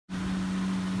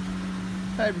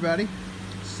Hi everybody.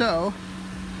 So,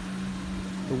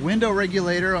 the window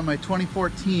regulator on my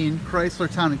 2014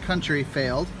 Chrysler Town Country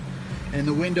failed, and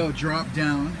the window dropped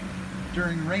down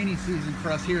during rainy season for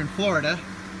us here in Florida.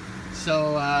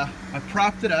 So I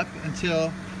propped it up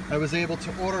until I was able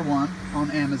to order one on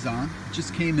Amazon. It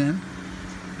just came in.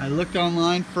 I looked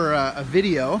online for a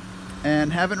video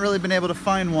and haven't really been able to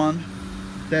find one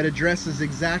that addresses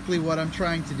exactly what I'm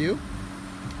trying to do.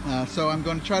 So I'm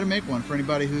going to try to make one for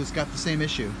anybody who's got the same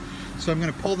issue. So I'm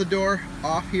going to pull the door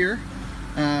off here,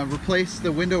 replace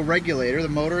the window regulator. The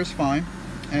motor is fine,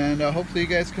 and hopefully you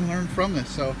guys can learn from this.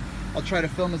 So I'll try to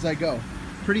film as I go.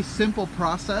 Pretty simple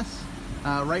process.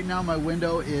 Right now my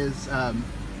window is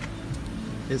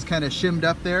kind of shimmed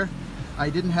up there. I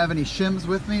didn't have any shims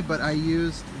with me, but I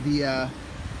used the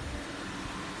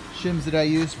shims that I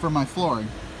used for my flooring.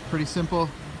 Pretty simple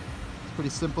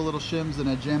little shims, and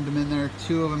I jammed them in there,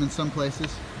 2 of them in some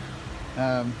places,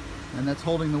 and that's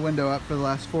holding the window up for the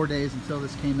last 4 days until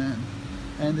this came in.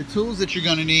 And the tools that you're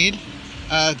going to need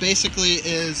basically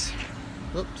is,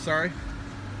 oops, sorry.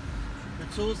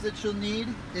 The tools that you'll need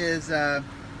is a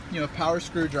power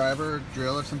screwdriver, or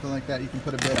drill, or something like that you can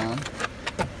put a bit on.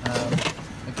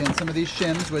 Again, some of these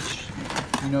shims, which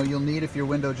you'll need if your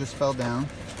window just fell down.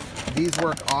 These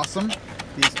work awesome.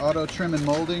 These auto trim and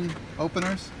molding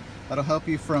openers. That'll help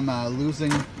you from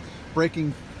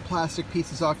breaking plastic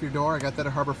pieces off your door. I got that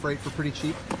at Harbor Freight for pretty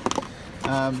cheap.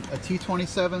 A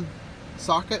T27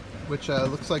 socket, which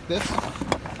looks like this. It's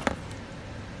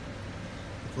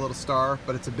a little star,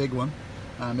 but it's a big one.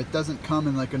 It doesn't come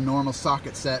in like a normal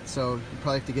socket set, so you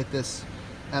probably have to get this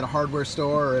at a hardware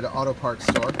store or at an auto parts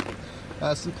store.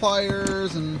 Some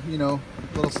pliers and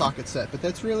little socket set, but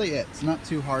that's really it. It's not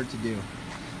too hard to do.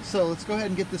 So let's go ahead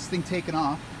and get this thing taken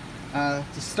off.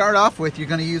 To start off with, you're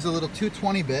going to use a little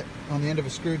 220 bit on the end of a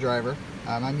screwdriver.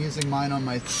 I'm using mine on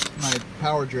my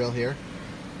power drill here,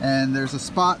 and there's a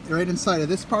spot right inside of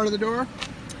this part of the door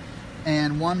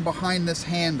and one behind this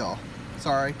handle.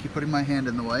 Sorry, I keep putting my hand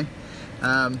in the way.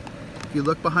 If you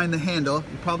look behind the handle,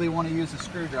 you probably want to use a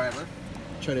screwdriver.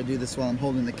 Try to do this while I'm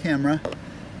holding the camera,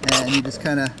 and you just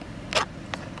kind of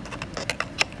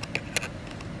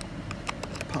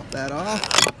pop that off,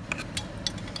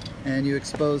 and you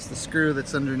expose the screw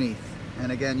that's underneath.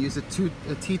 And again, use a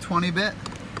T20 bit,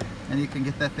 and you can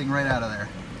get that thing right out of there.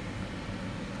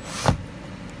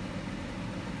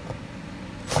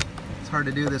 It's hard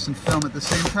to do this and film at the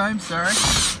same time, sorry.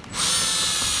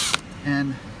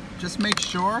 And just make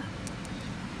sure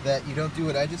that you don't do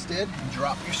what I just did and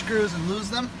drop your screws and lose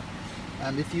them.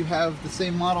 If you have the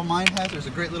same model mine has, there's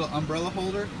a great little umbrella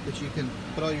holder that you can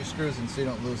put all your screws in so you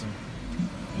don't lose them.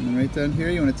 And then right down here,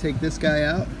 you want to take this guy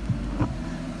out.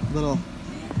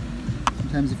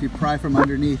 Sometimes if you pry from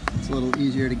underneath, it's a little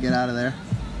easier to get out of there.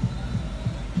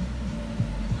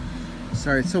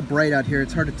 Sorry, it's so bright out here,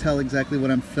 it's hard to tell exactly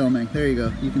what I'm filming. There you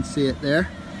go, you can see it there.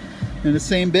 And the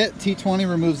same bit, T20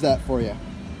 removes that for you.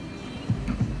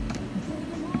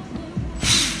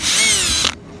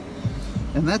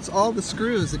 And that's all the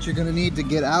screws that you're going to need to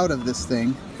get out of this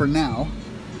thing for now.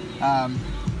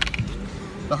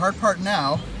 The hard part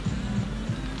now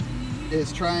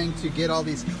is trying to get all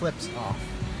these clips off.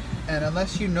 And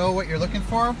unless you know what you're looking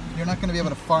for, you're not going to be able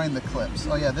to find the clips.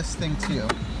 Oh yeah, this thing too.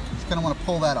 Just going to want to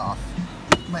pull that off.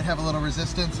 It might have a little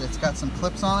resistance. It's got some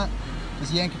clips on it.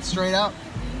 Just yank it straight out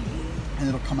and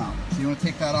it'll come out. So you want to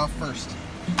take that off first.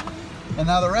 And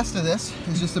now the rest of this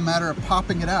is just a matter of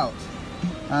popping it out.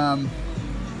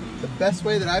 The best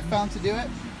way that I've found to do it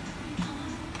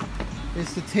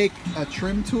is to take a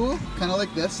trim tool, kind of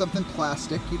like this, something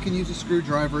plastic. You can use a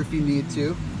screwdriver if you need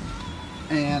to.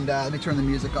 And let me turn the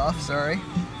music off, sorry.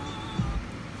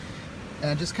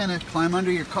 And just kind of climb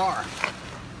under your car.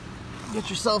 Get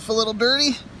yourself a little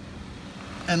dirty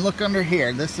and look under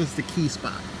here. This is the key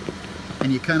spot.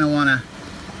 And you kind of want to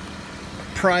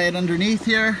pry it underneath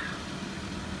here.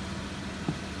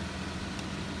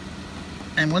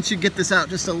 And once you get this out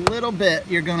just a little bit,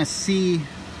 you're going to see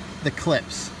the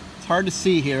clips. It's hard to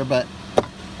see here, but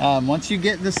once you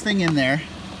get this thing in there,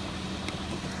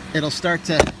 you can start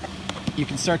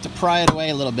to pry it away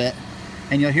a little bit,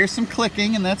 and you'll hear some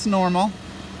clicking, and that's normal.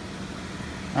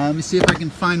 Let me see if I can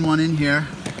find one in here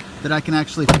that I can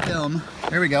actually film.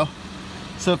 There we go.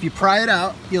 So if you pry it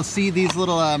out, you'll see these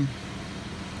little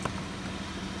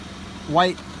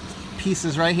white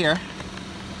pieces right here.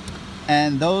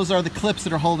 And those are the clips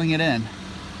that are holding it in.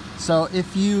 So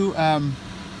if you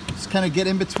just kind of get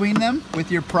in between them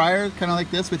with your prier, kind of like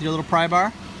this, with your little pry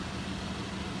bar,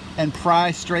 and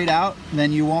pry straight out,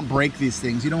 then you won't break these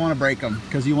things. You don't want to break them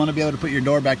because you want to be able to put your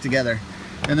door back together.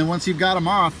 And then once you've got them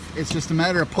off, it's just a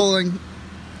matter of pulling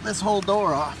this whole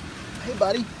door off. Hey,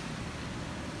 buddy.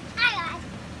 Hi, guys.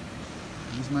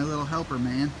 He's my little helper,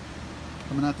 man.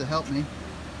 Coming out to help me.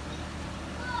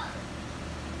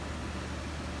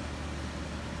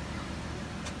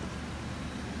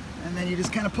 And then you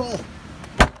just kind of pull.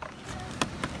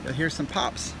 You'll hear some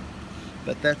pops,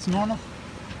 but that's normal.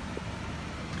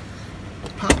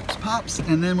 Pops, pops,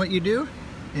 and then what you do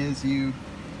is you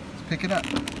just pick it up.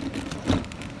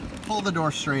 Pull the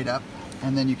door straight up,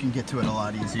 and then you can get to it a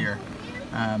lot easier.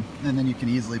 And then you can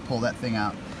easily pull that thing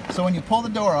out. So when you pull the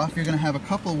door off, you're going to have a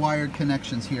couple wired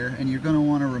connections here, and you're going to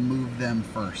want to remove them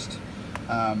first.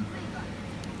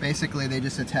 Basically, they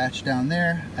just attach down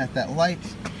there at that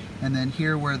light, and then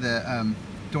here where the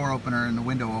door opener and the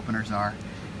window openers are.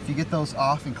 If you get those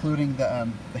off, including the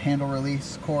handle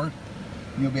release cord,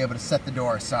 you'll be able to set the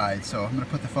door aside. So I'm going to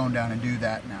put the phone down and do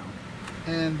that now.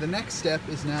 And the next step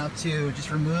is now to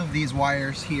just remove these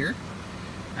wires here.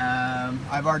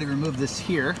 I've already removed this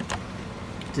here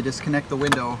to disconnect the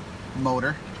window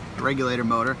motor, the regulator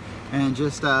motor, and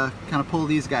just kind of pull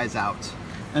these guys out.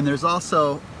 And there's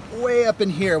also way up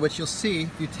in here, which you'll see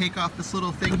if you take off this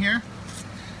little thing here.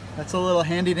 That's a little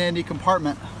handy dandy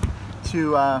compartment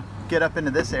to get up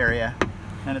into this area,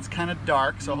 and it's kind of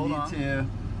dark, so hold on. To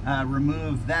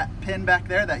remove that pin back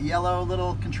there, that yellow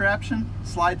little contraption,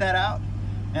 slide that out,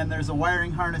 and there's a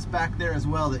wiring harness back there as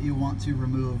well that you want to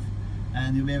remove,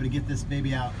 and you'll be able to get this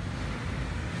baby out.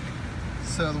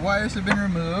 So the wires have been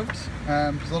removed.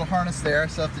 There's a little harness there,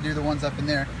 so I have to do the ones up in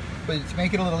there. But to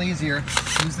make it a little easier,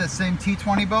 use that same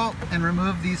T20 bolt and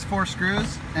remove these 4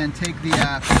 screws and take the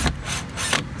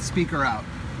speaker out.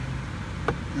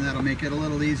 And that'll make it a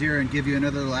little easier and give you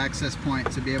another little access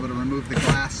point to be able to remove the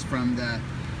glass from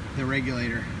the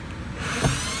regulator.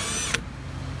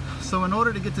 So in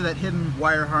order to get to that hidden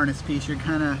wire harness piece, you're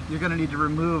going to need to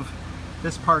remove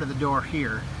this part of the door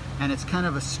here. And it's kind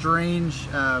of a strange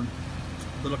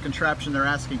little contraption they're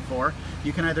asking for.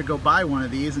 You can either go buy one of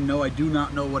these, and no, I do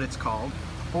not know what it's called,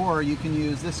 or you can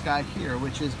use this guy here,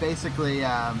 which is basically,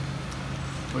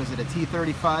 what is it, a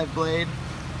T35 blade?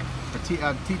 Or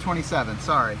T27,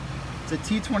 sorry. It's a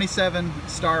T27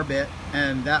 star bit,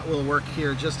 and that will work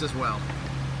here just as well.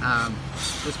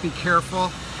 Just be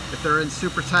careful. If they're in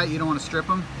super tight, you don't want to strip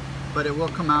them, but it will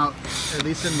come out, at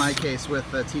least in my case, with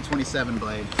a T27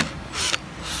 blade.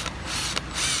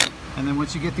 And then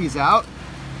once you get these out,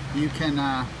 you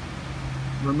can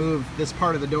remove this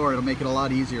part of the door. It'll make it a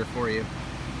lot easier for you.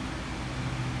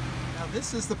 Now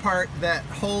this is the part that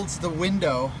holds the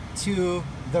window to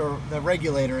the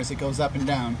regulator as it goes up and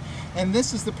down. And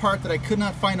this is the part that I could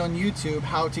not find on YouTube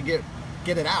how to get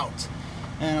it out.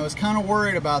 And I was kind of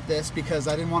worried about this because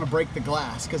I didn't want to break the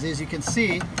glass, because as you can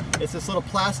see, it's this little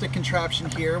plastic contraption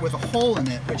here with a hole in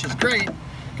it, which is great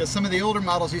because some of the older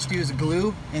models used to use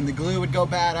glue, and the glue would go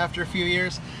bad after a few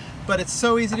years. But it's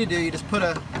so easy to do. You just put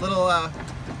a little a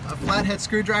flathead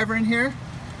screwdriver in here,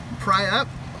 pry up,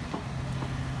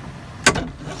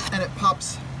 and it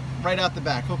pops right out the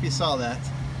back. Hope you saw that.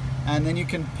 And then you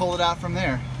can pull it out from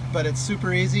there. But it's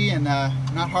super easy and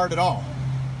not hard at all.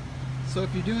 So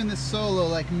if you're doing this solo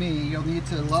like me, you'll need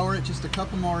to lower it just a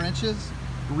couple more inches,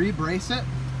 re-brace it,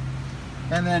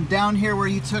 and then down here where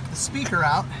you took the speaker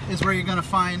out is where you're going to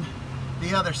find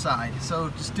the other side. So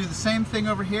just do the same thing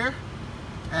over here,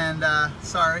 and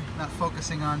sorry, not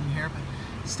focusing on here,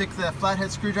 but stick the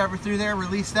flathead screwdriver through there,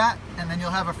 release that, and then you'll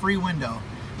have a free window.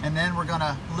 And then we're going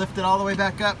to lift it all the way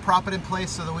back up, prop it in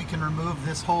place so that we can remove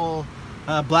this whole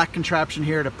black contraption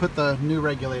here to put the new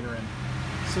regulator in.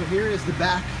 So here is the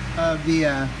back of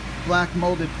the black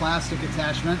molded plastic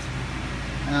attachment,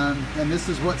 and this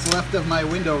is what's left of my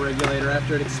window regulator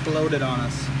after it exploded on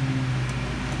us.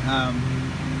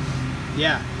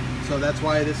 Yeah, so that's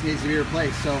why this needs to be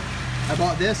replaced. So I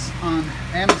bought this on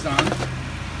Amazon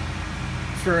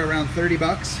for around 30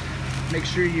 bucks. Make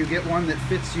sure you get one that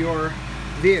fits your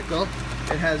vehicle.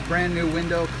 It has brand new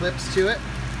window clips to it,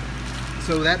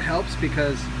 so that helps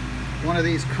because one of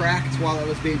these cracked while it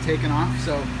was being taken off,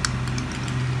 so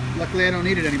luckily I don't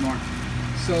need it anymore.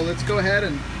 So let's go ahead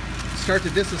and start to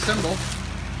disassemble.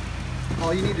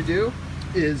 All you need to do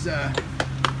is there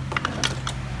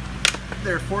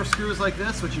are 4 screws like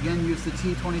this, which again use the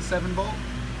T27 bolt,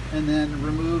 and then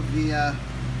remove the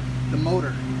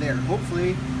motor there.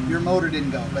 Hopefully your motor didn't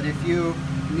go, but if you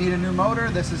need a new motor,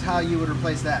 this is how you would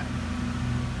replace that.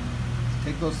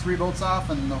 Take those 3 bolts off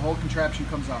and the whole contraption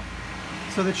comes off.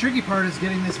 So the tricky part is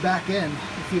getting this back in.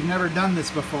 If you've never done this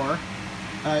before,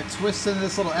 it twists into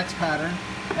this little X pattern,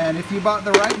 and if you bought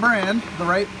the right brand, the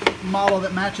right model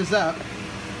that matches up,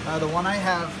 the one I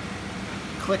have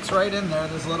clicks right in there.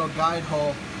 There's a little guide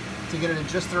hole to get it in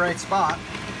just the right spot.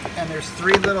 And there's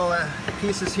 3 little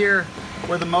pieces here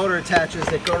where the motor attaches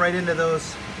that go right into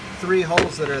those 3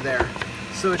 holes that are there.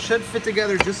 So it should fit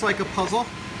together just like a puzzle.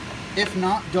 If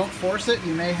not, don't force it.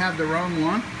 You may have the wrong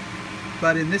one.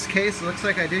 But in this case, it looks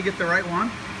like I did get the right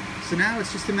one. So now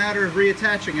it's just a matter of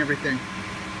reattaching everything.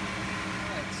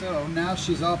 Alright, so now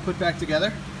she's all put back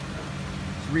together.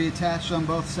 It's reattached on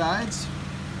both sides.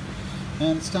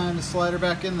 And it's time to slide her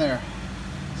back in there.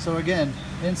 So again,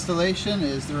 installation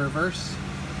is the reverse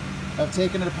of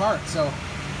taking it apart. So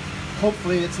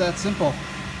hopefully it's that simple.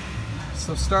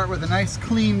 So start with a nice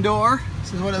clean door.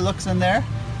 This is what it looks in there.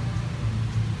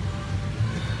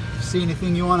 If you see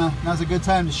anything you want to, now's a good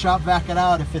time to shop vac it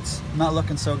out if it's not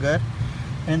looking so good.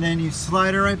 And then you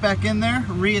slide her right back in there,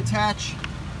 reattach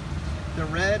the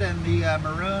red and the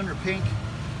maroon or pink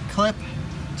clip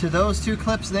to those 2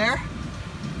 clips there.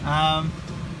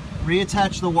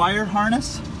 Reattach the wire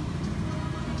harness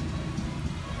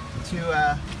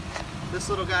to this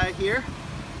little guy here.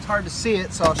 It's hard to see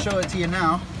it, so I'll show it to you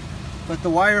now. But the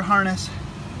wire harness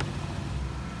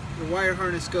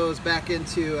goes back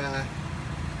into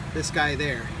this guy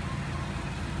there.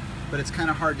 But it's kind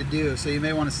of hard to do, so you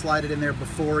may want to slide it in there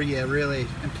before you really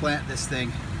implant this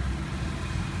thing.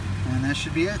 And that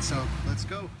should be it, so let's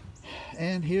go.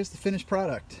 And here's the finished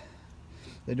product.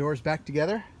 The door's back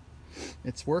together.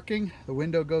 It's working. The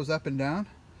window goes up and down.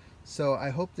 So I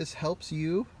hope this helps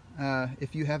you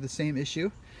if you have the same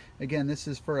issue. Again, this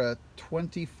is for a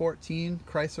 2014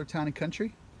 Chrysler Town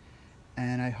Country,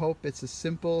 and I hope it's as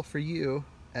simple for you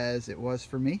as it was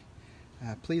for me.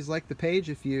 Please like the page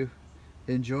if you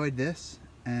enjoyed this,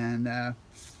 and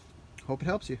hope it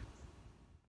helps you.